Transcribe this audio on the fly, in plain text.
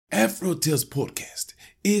Afro Tales Podcast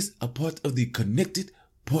is a part of the Connected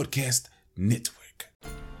Podcast Network.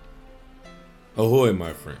 Ahoy,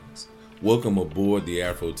 my friends. Welcome aboard the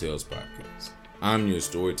Afro Tales Podcast. I'm your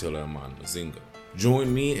storyteller, Aman Mazinga.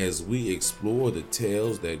 Join me as we explore the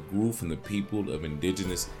tales that grew from the people of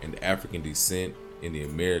indigenous and African descent in the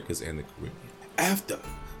Americas and the Caribbean. After,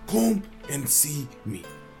 come and see me,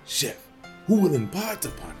 chef, who will impart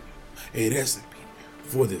upon you a recipe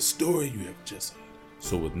for the story you have just heard.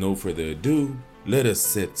 So with no further ado, let us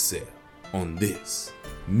set sail on this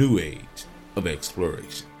new age of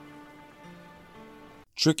exploration.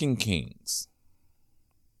 Trickin Kings.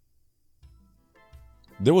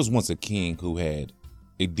 There was once a king who had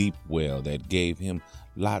a deep well that gave him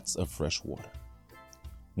lots of fresh water.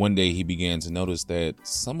 One day he began to notice that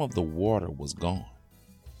some of the water was gone,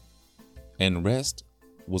 and the rest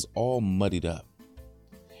was all muddied up,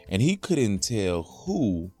 and he couldn't tell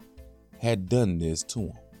who had done this to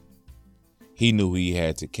him. He knew he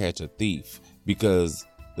had to catch a thief because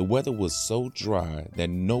the weather was so dry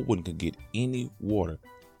that no one could get any water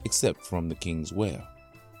except from the king's well.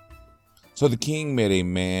 So the king met a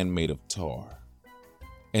man made of tar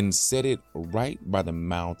and set it right by the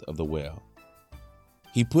mouth of the well.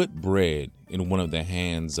 He put bread in one of the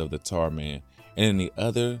hands of the tar man and in the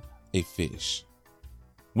other a fish.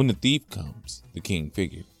 When the thief comes, the king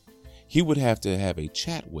figured, he would have to have a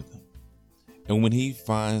chat with him. And when he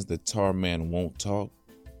finds the tar man won't talk,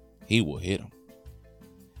 he will hit him.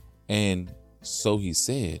 And so he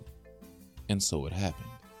said, and so it happened.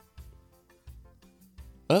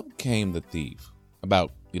 Up came the thief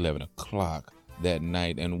about 11 o'clock that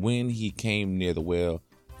night, and when he came near the well,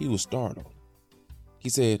 he was startled. He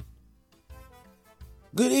said,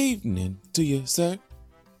 "Good evening to you, sir."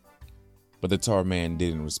 But the tar man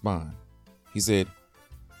didn't respond. He said,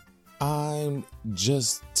 "I'm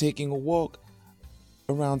just taking a walk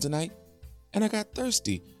around tonight, and I got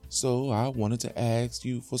thirsty, so I wanted to ask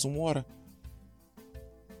you for some water."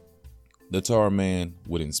 The tar man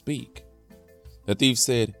wouldn't speak. The thief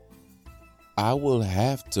said, "I will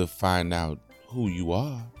have to find out who you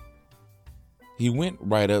are." He went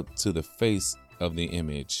right up to the face of the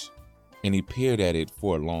image, and he peered at it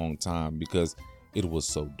for a long time because it was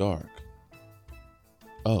so dark.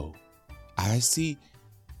 "Oh, I see.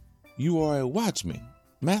 You are a watchman.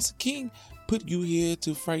 Master King put you here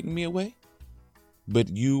to frighten me away, but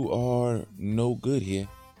you are no good here."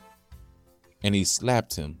 And he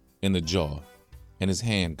slapped him in the jaw, and his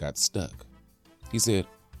hand got stuck. He said,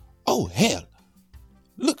 "Oh, hell,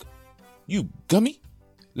 look, you gummy,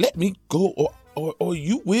 let me go or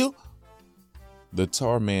you will." The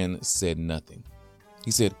tar man said nothing.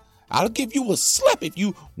 He said, "I'll give you a slap if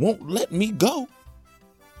you won't let me go."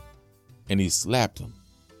 And he slapped him,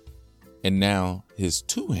 and now his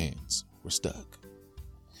two hands were stuck.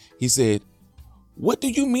 He said, "What do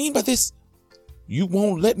you mean by this? You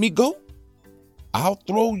won't let me go? I'll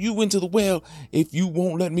throw you into the well if you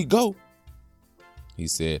won't let me go." He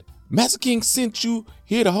said, "Master King sent you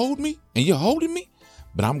here to hold me, and you're holding me?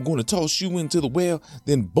 But I'm going to toss you into the well,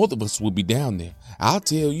 then both of us will be down there. I'll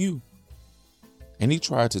tell you." And he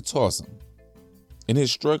tried to toss him, and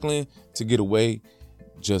his struggling to get away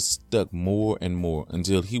just stuck more and more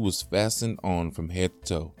until he was fastened on from head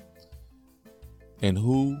to toe. And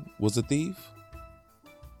who was the thief?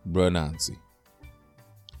 Bruh Nancy.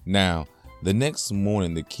 Now, the next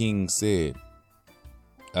morning the king said,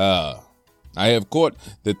 I have caught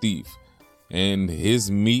the thief, and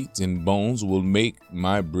his meat and bones will make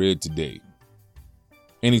my bread today."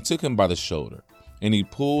 And he took him by the shoulder, and he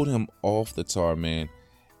pulled him off the tar man,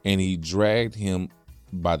 and he dragged him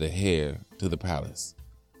by the hair to the palace.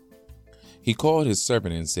 He called his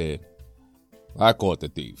servant and said, "I caught the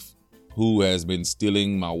thief, who has been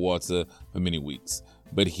stealing my water for many weeks,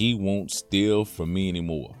 but he won't steal from me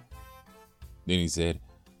anymore." Then he said,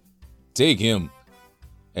 "Take him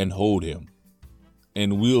and hold him,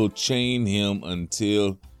 and we'll chain him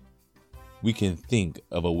until we can think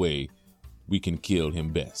of a way we can kill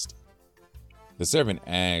him best." The servant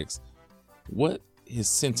asked what his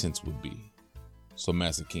sentence would be. So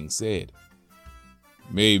Master King said,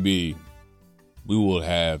 "Maybe we will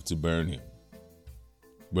have to burn him."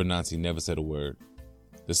 Bernanke never said a word.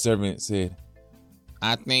 The servant said,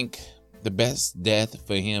 "I think the best death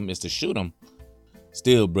for him is to shoot him."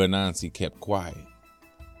 Still, Bernanke kept quiet.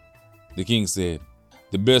 The king said,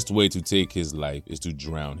 "The best way to take his life is to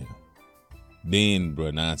drown him." Then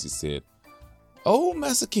Bernanke said, "Oh,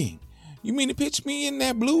 Master King, you mean to pitch me in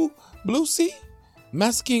that blue sea?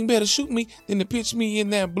 Master King better shoot me than to pitch me in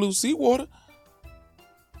that blue sea water."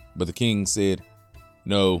 But the king said,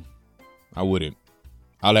 "No, I wouldn't.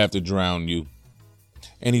 I'll have to drown you."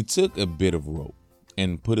 And he took a bit of rope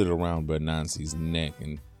and put it around Brother Nancy's neck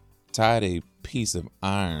and tied a piece of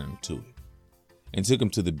iron to it and took him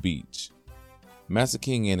to the beach. Master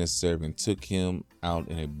King and his servant took him out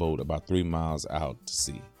in a boat about 3 miles out to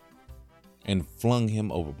sea and flung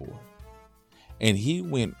him overboard. And he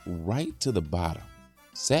went right to the bottom,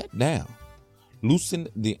 sat down, loosened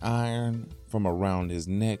the iron from around his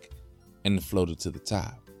neck, and floated to the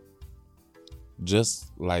top,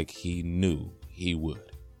 just like he knew he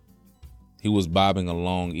would. He was bobbing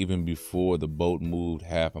along even before the boat moved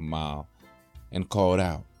half a mile and called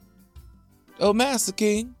out, "Oh, Master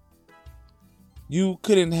King, you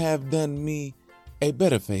couldn't have done me a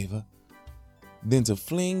better favor than to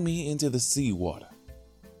fling me into the seawater.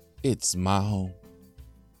 It's my home."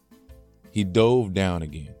 He dove down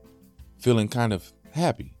again, feeling kind of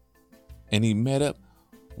happy, and he met up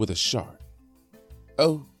with a shark.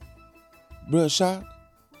 "Oh,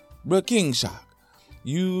 Bruh King Shark,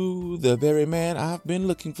 you the very man I've been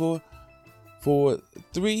looking for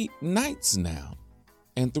 3 nights now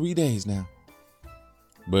and 3 days now."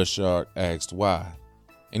 Bruh Shark asked why,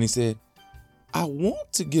 and he said, "I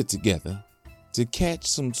want to get together to catch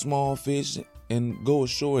some small fish and go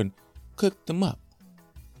ashore and cook them up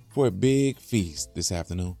for a big feast this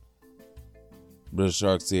afternoon." Bruh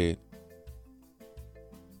Shark said,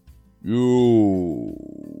 "You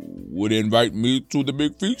would invite me to the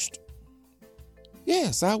big feast?"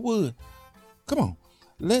 "Yes, I would. Come on,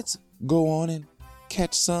 let's go on and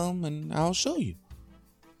catch some and I'll show you."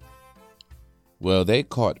 Well, they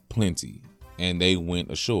caught plenty and they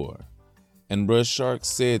went ashore. And Bruh Shark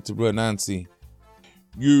said to Bruh Nancy,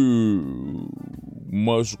 "You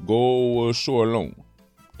must go ashore alone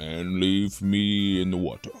and leave me in the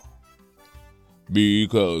water,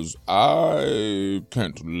 because I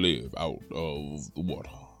can't live out of the water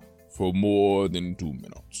for more than 2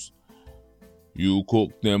 minutes. You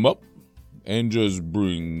cook them up and just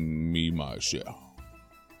bring me my share."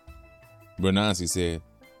 Bruh Nancy said,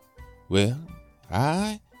 "Well,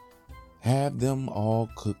 I have them all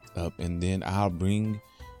cooked up and then I'll bring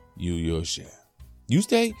you your share. You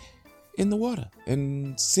stay in the water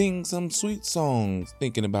and sing some sweet songs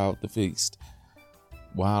thinking about the feast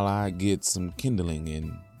while I get some kindling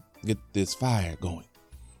and get this fire going."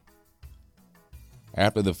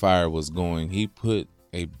 After the fire was going, he put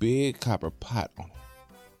a big copper pot on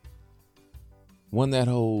it, one that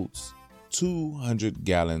holds 200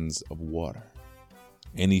 gallons of water,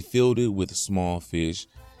 and he filled it with small fish.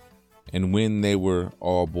 And when they were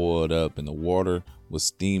all boiled up and the water was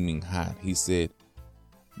steaming hot, he said,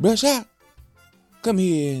 "Bruh Shark, come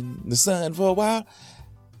here in the sun for a while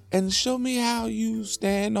and show me how you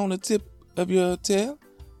stand on the tip of your tail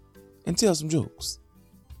and tell some jokes."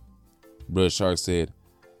 Bruh Shark said,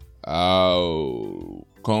 "I'll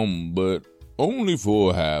come, but only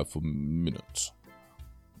for half a minute,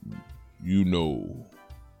 you know,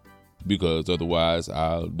 because otherwise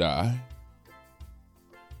I'll die."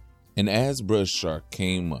 And as Bruh Shark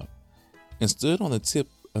came up and stood on the tip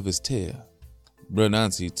of his tail, Bruh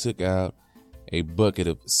Nancy took out a bucket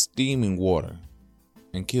of steaming water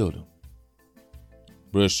and killed him.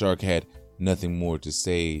 Bruh Shark had nothing more to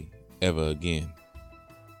say ever again.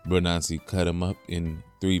 Bruh Nancy cut him up in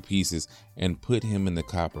 3 pieces and put him in the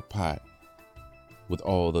copper pot with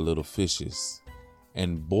all the little fishes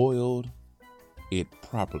and boiled it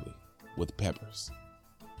properly with peppers.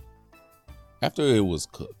 After it was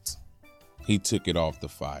cooked, he took it off the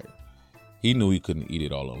fire. He knew he couldn't eat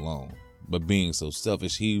it all alone, but being so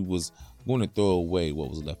selfish, he was going to throw away what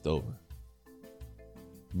was left over.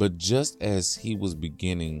 But just as he was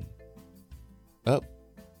beginning, up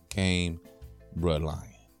came Bruh Lion.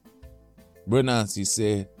 Bruh Nancy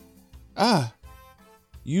said, "Ah,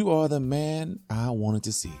 you are the man I wanted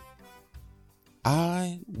to see.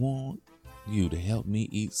 I want you to help me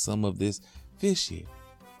eat some of this fish here.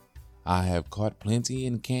 I have caught plenty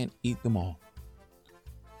and can't eat them all."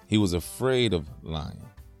 He was afraid of Lion,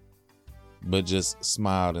 but just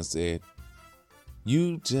smiled and said,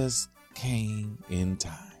 "You just came in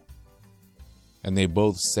time." And they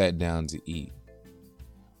both sat down to eat.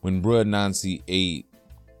 When Bruh Nancy ate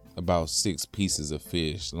about 6 pieces of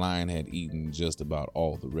fish, Lion had eaten just about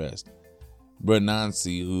all the rest. Bruh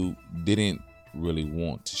Nancy, who didn't really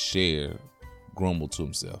want to share, grumbled to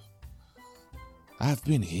himself, "I've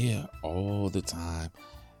been here all the time,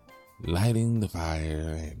 lighting the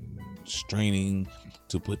fire and straining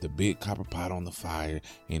to put the big copper pot on the fire,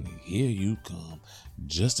 and here you come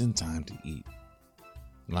just in time to eat."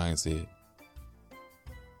 Lion said,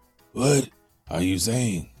 "What are you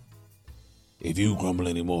saying? If you grumble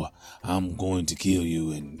anymore, I'm going to kill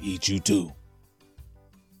you and eat you too."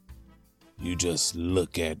 you just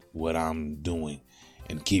look at what I'm doing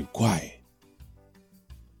and keep quiet.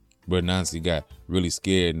 Brother Nancy got really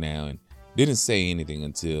scared now and didn't say anything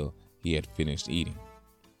until he had finished eating.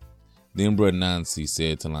 Then Brother Nancy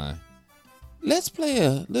said to Lion, "Let's play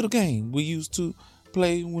a little game we used to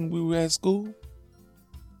play when we were at school."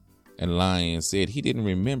 And Lion said he didn't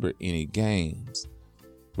remember any games.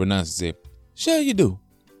 Brother Nancy said, "Sure you do.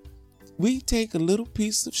 We take a little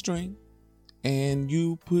piece of string and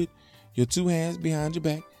you put your two hands behind your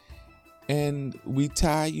back and we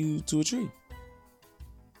tie you to a tree.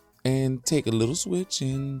 And take a little switch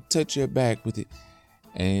and touch your back with it.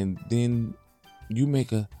 And then you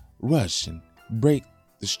make a rush and break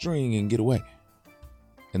the string and get away.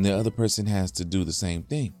 And the other person has to do the same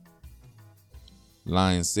thing."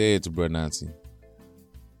 Lion said to Brother Nancy,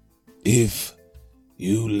 "If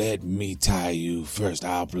you let me tie you first,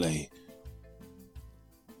 I'll play."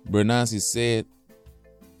 Brother Nancy said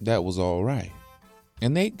that was all right.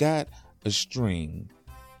 And they got a string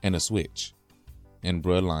and a switch. And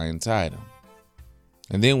Brother Lion tied him.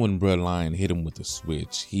 And then when Brother Lion hit him with the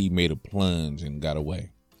switch, he made a plunge and got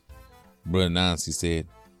away. Brother Nancy said,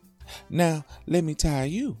 "Now let me tie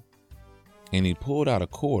you." And he pulled out a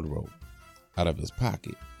cord rope out of his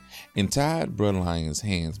pocket and tied Brother Lion's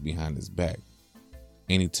hands behind his back.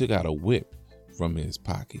 And he took out a whip from his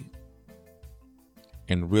pocket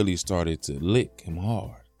and really started to lick him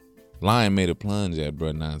hard. Lion made a plunge at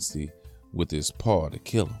Brother Nancy with his paw to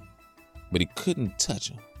kill him, but he couldn't touch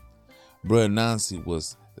him. Brother Nancy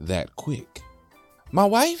was that quick. My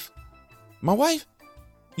wife,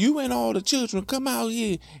 you and all the children come out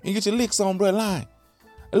here and get your licks on Brother Lion.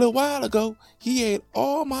 A little while ago, he ate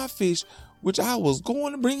all my fish, which I was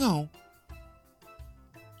going to bring home."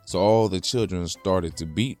 So all the children started to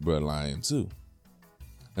beat Brother Lion too,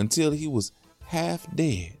 until he was half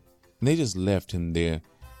dead. And they just left him there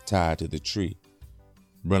tied to the tree.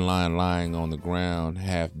 Brother Lion lying on the ground,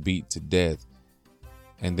 half beat to death,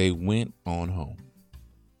 and they went on home.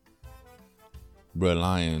 Brother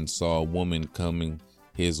Lion saw a woman coming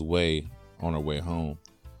his way on her way home.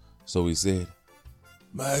 So he said,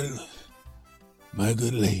 My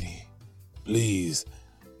good lady, please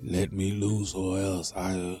let me loose or else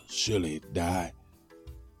I'll surely die."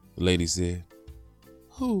 The lady said,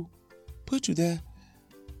 "Who put you there,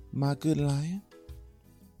 my good lion?"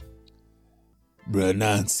 "Brother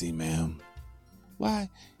Nancy, ma'am." "Why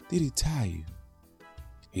did he tie you?"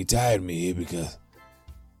 "He tied me here because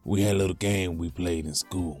we had a little game we played in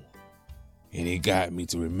school, and he got me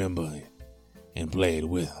to remember it and play it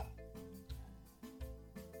with him.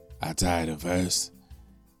 I tied him first,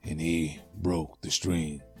 and he broke the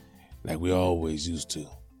string like we always used to,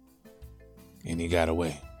 and he got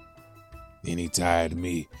away. Then he tied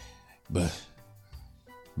me, but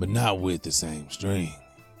not with the same string,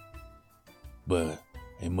 but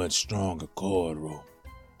a much stronger cord rope.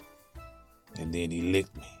 And then he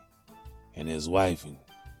licked me, and his wife and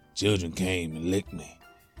children came and licked me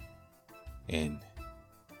and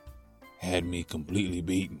had me completely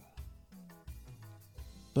beaten."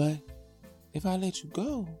 "But if I let you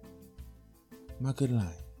go, my good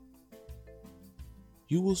lion,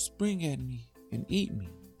 you will spring at me and eat me,"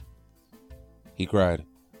 he cried.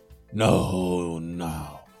 No,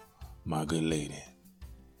 my good lady.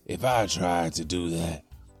 If I tried to do that,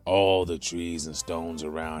 all the trees and stones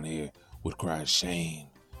around here would cry shame."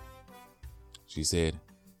 She said,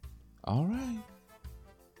 "All right,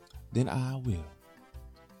 then I will."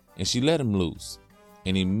 And she let him loose,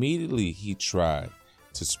 and immediately he tried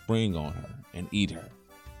to spring on her and eat her.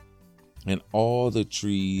 And all the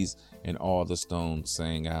trees and all the stones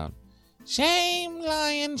sang out, "Shame,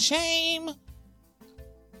 lion, shame."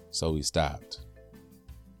 So he stopped.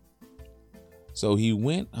 So he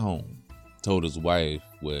went home, told his wife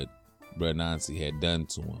what Brother Nancy had done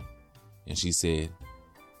to him. And she said,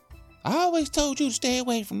 "I always told you to stay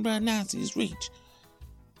away from Brother Nancy's reach.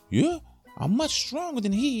 You are much stronger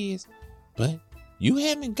than he is, but you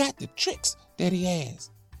haven't got the tricks that he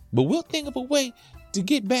has. But we'll think of a way to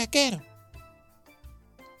get back at him."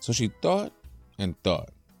 So she thought and thought.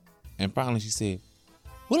 And finally she said,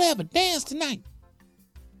 "We'll have a dance tonight.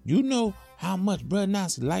 You know how much Brother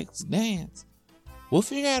Nancy likes to dance. We'll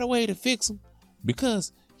figure out a way to fix him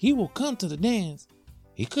because he will come to the dance.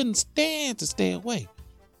 He couldn't stand to stay away.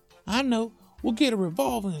 I know, we'll get a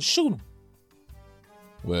revolver and shoot him."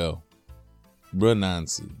 Well, Brother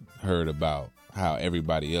Nancy heard about how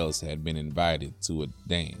everybody else had been invited to a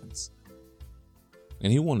dance,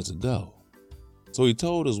 and he wanted to go. So he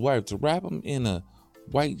told his wife to wrap him in a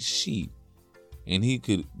white sheet, and he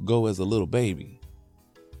could go as a little baby,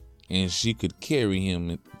 and she could carry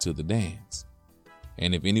him to the dance.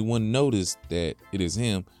 And if anyone noticed that it is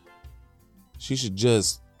him, she should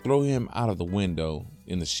just throw him out of the window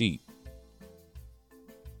in the sheet.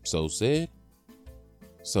 So said,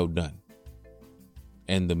 so done.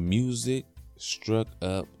 And the music struck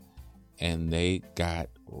up and they got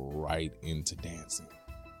right into dancing.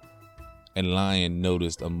 And Lion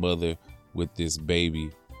noticed a mother with this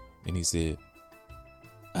baby and he said,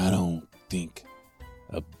 I don't think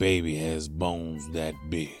a baby has bones that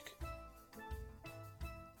big.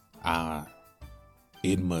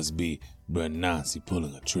 It must be Brother Nancy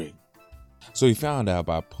pulling a trick. So he found out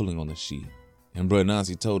by pulling on the sheet. And Brother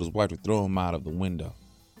Nancy told his wife to throw him out of the window.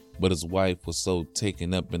 But his wife was so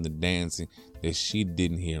taken up in the dancing that she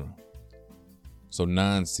didn't hear him. So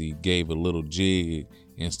Nancy gave a little jig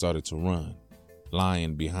and started to run,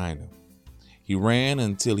 Lion behind him. He ran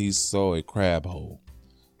until he saw a crab hole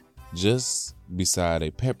just beside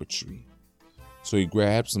a pepper tree. So he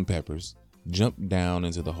grabbed some peppers, jumped down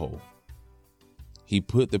into the hole. He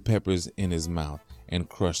put the peppers in his mouth and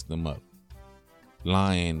crushed them up.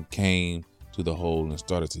 Lion came to the hole and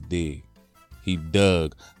started to dig. He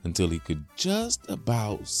dug until he could just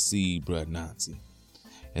about see Brother Nancy.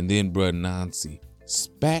 And then Brother Nancy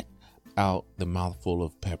spat out the mouthful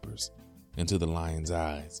of peppers into the lion's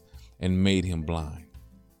eyes and made him blind.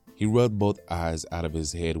 He rubbed both eyes out of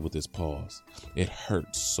his head with his paws. It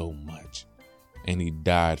hurt so much, and he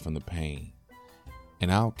died from the pain.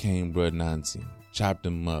 And out came Brother Nancy, chopped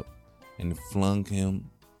him up, and flung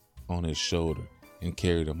him on his shoulder and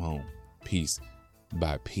carried him home, piece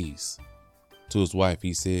by piece. To his wife,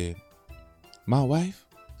 he said, my wife,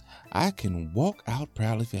 I can walk out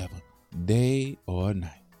proudly forever, day or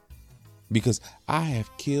night, because I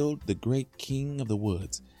have killed the great king of the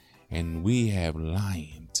woods, and we have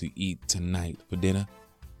lion to eat tonight for dinner.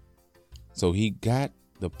 So he got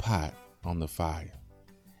the pot on the fire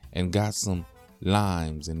and got some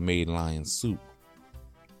limes and made lion soup.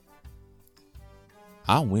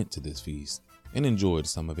 I went to this feast and enjoyed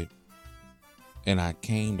some of it, and I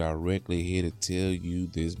came directly here to tell you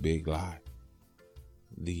this big lie.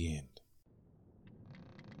 The end.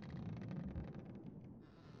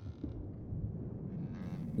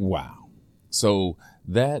 Wow. So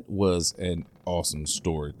that was an awesome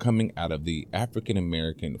story coming out of the African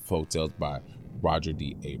American Folktales by Roger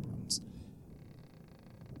D. Abrams.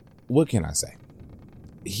 What can I say?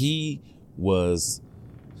 He was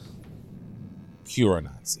pure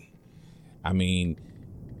Nazi. I mean,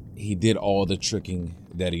 he did all the tricking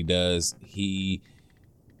that he does. He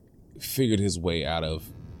figured his way out of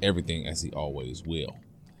everything, as he always will.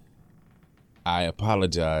 I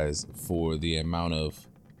apologize for the amount of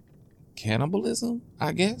cannibalism,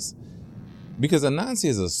 I guess, because Anansi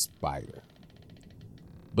is a spider,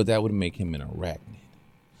 but that would make him an arachnid.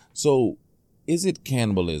 So is it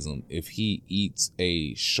cannibalism if he eats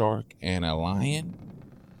a shark and a lion,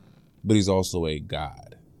 but he's also a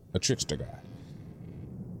god, a trickster god?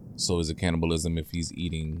 So is it cannibalism if he's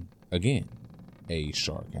eating, again, a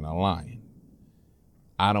shark and a lion?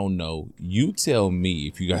 I don't know. You tell me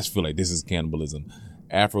if you guys feel like this is cannibalism.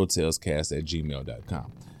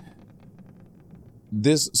 AfroTalesCast@gmail.com.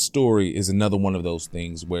 This story is another one of those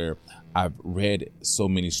things where I've read so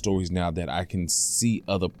many stories now that I can see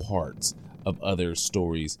other parts of other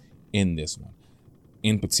stories in this one.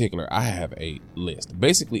 In particular, I have a list.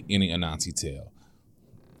 Basically any Anansi tale,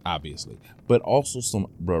 obviously, but also some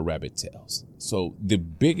Brer Rabbit tales. So the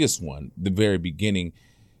biggest one, the very beginning,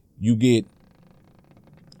 you get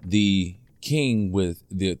the king with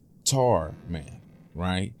the tar man,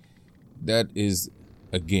 right? That is,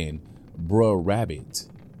 again, Brer Rabbit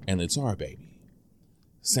and the tar baby.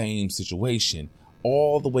 Same situation,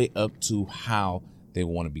 all the way up to how they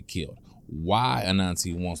want to be killed. Why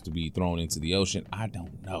Anansi wants to be thrown into the ocean, I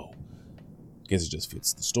don't know. Guess it just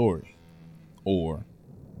fits the story. Or,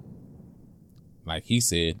 like he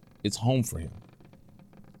said, it's home for him.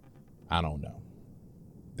 I don't know.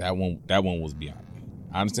 That one was beyond me.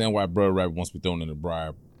 I understand why Brother Rabbit wants to be thrown in a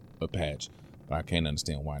briar patch, but I can't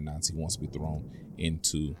understand why Nancy wants to be thrown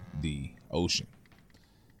into the ocean.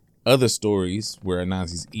 Other stories where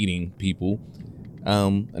Anansi's eating people,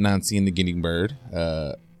 Anansi and the guinea bird,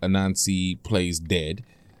 Anansi plays dead.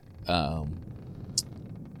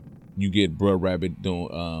 You get Brother Rabbit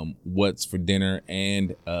doing What's for Dinner,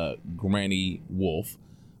 and Granny Wolf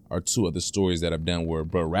are two other stories that I've done where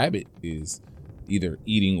Brother Rabbit is either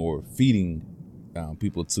eating or feeding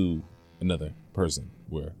people to another person,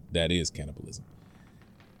 where that is cannibalism.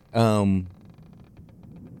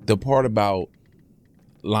 The part about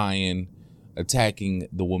Lion attacking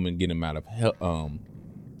the woman, getting him out of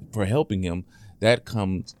for helping him, that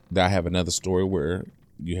I have another story where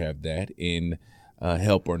you have that in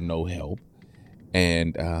help or no help.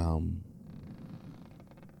 And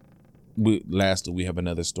lastly, we have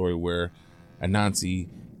another story where Anansi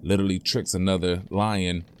literally tricks another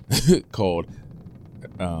lion called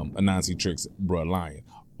Anansi Tricks Bruh Lion.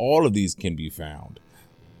 All of these can be found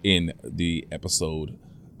in the episode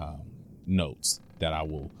notes that I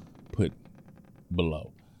will put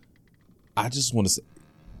below. I just want to say,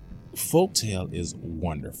 folktale is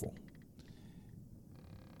wonderful.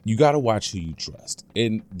 You got to watch who you trust.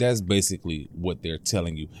 And that's basically what they're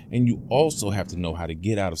telling you. And you also have to know how to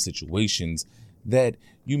get out of situations that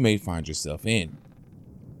you may find yourself in.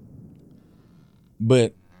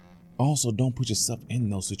 But also don't put yourself in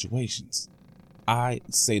those situations. I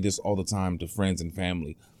say this all the time to friends and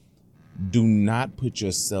family. Do not put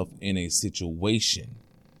yourself in a situation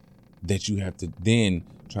that you have to then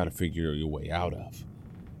try to figure your way out of.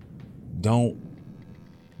 Don't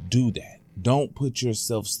do that. Don't put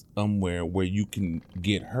yourself somewhere where you can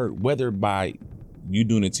get hurt, whether by you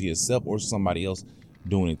doing it to yourself or somebody else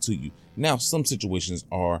doing it to you. Now, some situations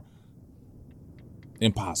are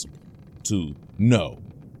impossible to know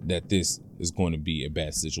that this is going to be a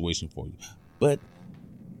bad situation for you. But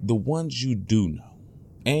the ones you do know,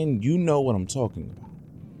 and you know what I'm talking about,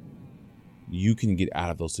 you can get out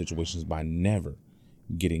of those situations by never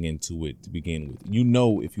getting into it to begin with. You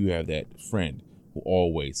know, if you have that friend who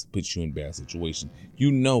always puts you in bad situations.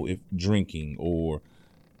 You know if drinking or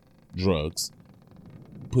drugs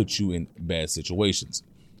put you in bad situations.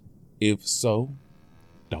 If so,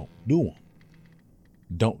 don't do them.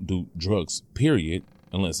 Don't do drugs, period,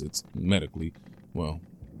 unless it's medically. Well,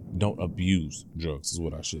 don't abuse drugs is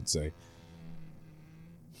what I should say.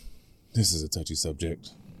 This is a touchy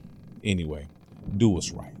subject. Anyway, do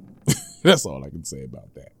what's right. That's all I can say about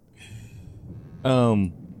that.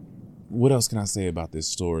 What else can I say about this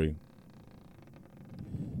story?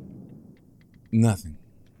 Nothing.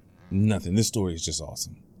 This story is just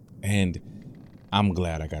awesome. And I'm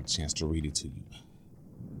glad I got a chance to read it to you.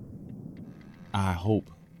 I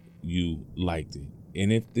hope you liked it.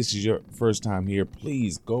 And if this is your first time here,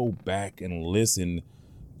 please go back and listen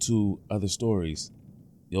to other stories.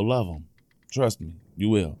 You'll love them. Trust me, you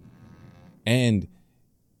will. And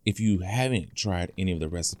if you haven't tried any of the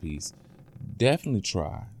recipes, definitely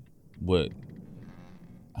try what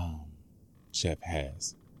Chef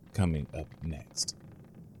has coming up next.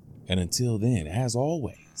 And until then, as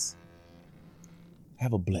always,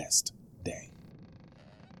 have a blessed day.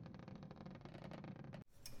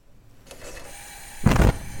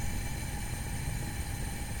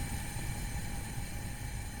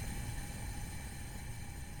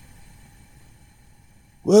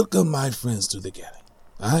 Welcome, my friends, to the galley.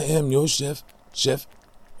 I am your chef,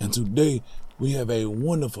 and today we have a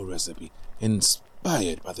wonderful recipe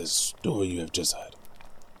inspired by the story you have just heard.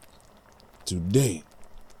 Today,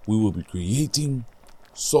 we will be creating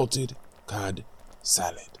salted cod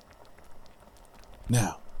salad.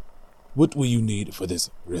 Now, what will you need for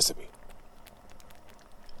this recipe?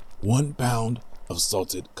 1 pound of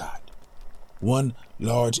salted cod, 1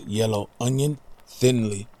 large yellow onion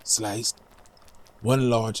thinly sliced, 1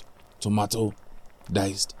 large tomato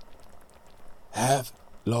diced, half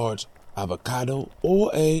large avocado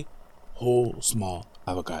or a whole small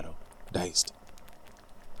avocado diced,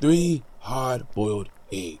 3 hard-boiled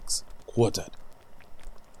eggs quartered,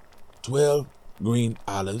 12 green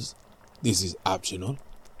olives, this is optional,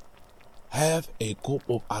 half a cup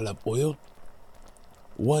of olive oil,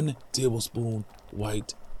 1 tablespoon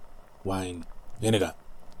white wine vinegar.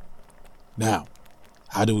 Now,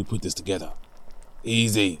 how do we put this together?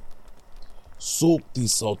 Easy. Soak the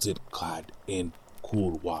salted cod in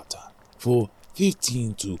cool water for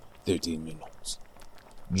 15 to 30 minutes.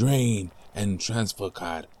 Drain and transfer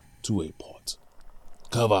cod to a pot.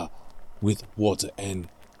 Cover with water and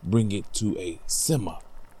bring it to a simmer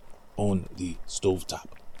on the stovetop.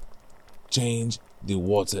 Change the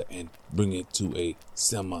water and bring it to a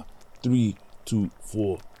simmer 3 to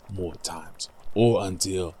 4 more times, or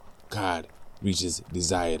until cod reaches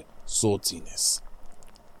desired saltiness.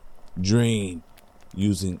 Drain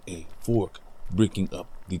using a fork, breaking up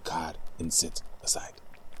the cod and set aside.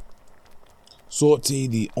 Saute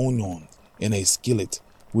the onion in a skillet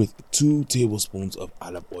with 2 tablespoons of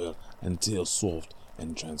olive oil until soft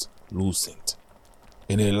and translucent.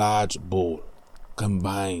 In a large bowl,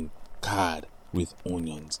 combine cod with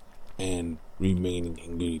onions and remaining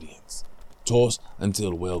ingredients. Toss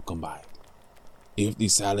until well combined. If the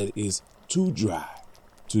salad is too dry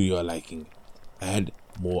to your liking, add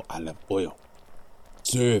more olive oil.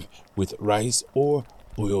 Serve with rice or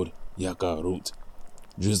boiled yucca root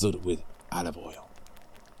drizzled with olive oil.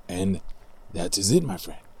 And that is it, my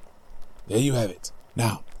friend. There you have it.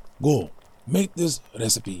 Now, go make this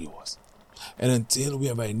recipe yours. And until we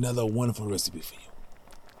have another wonderful recipe for you,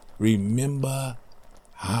 remember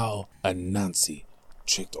how Anansi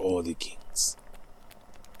tricked all the kings.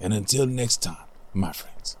 And until next time, my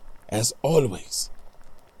friends, as always,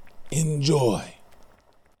 enjoy.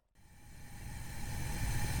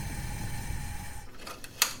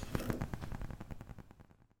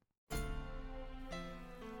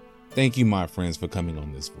 Thank you, my friends, for coming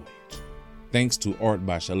on this voyage. Thanks to Art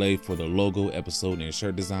by Chalet for the logo, episode, and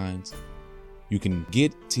shirt designs. You can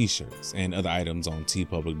get t-shirts and other items on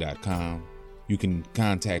tpublic.com. You can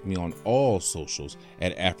contact me on all socials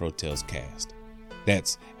at AfroTalesCast.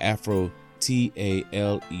 That's Afro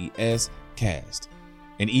TALES cast.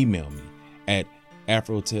 And email me at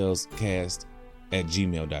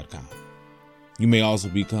afrotalescast@gmail.com. You may also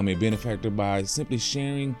become a benefactor by simply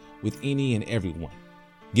sharing with any and everyone,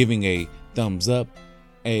 giving a thumbs up,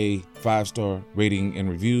 a 5-star rating and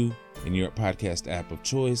review in your podcast app of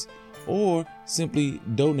choice, or simply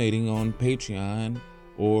donating on Patreon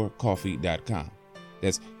or Ko-fi.com.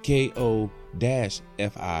 That's KO-FI.com.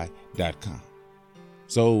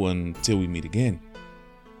 So until we meet again,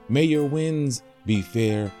 may your winds be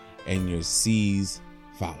fair and your seas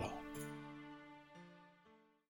follow.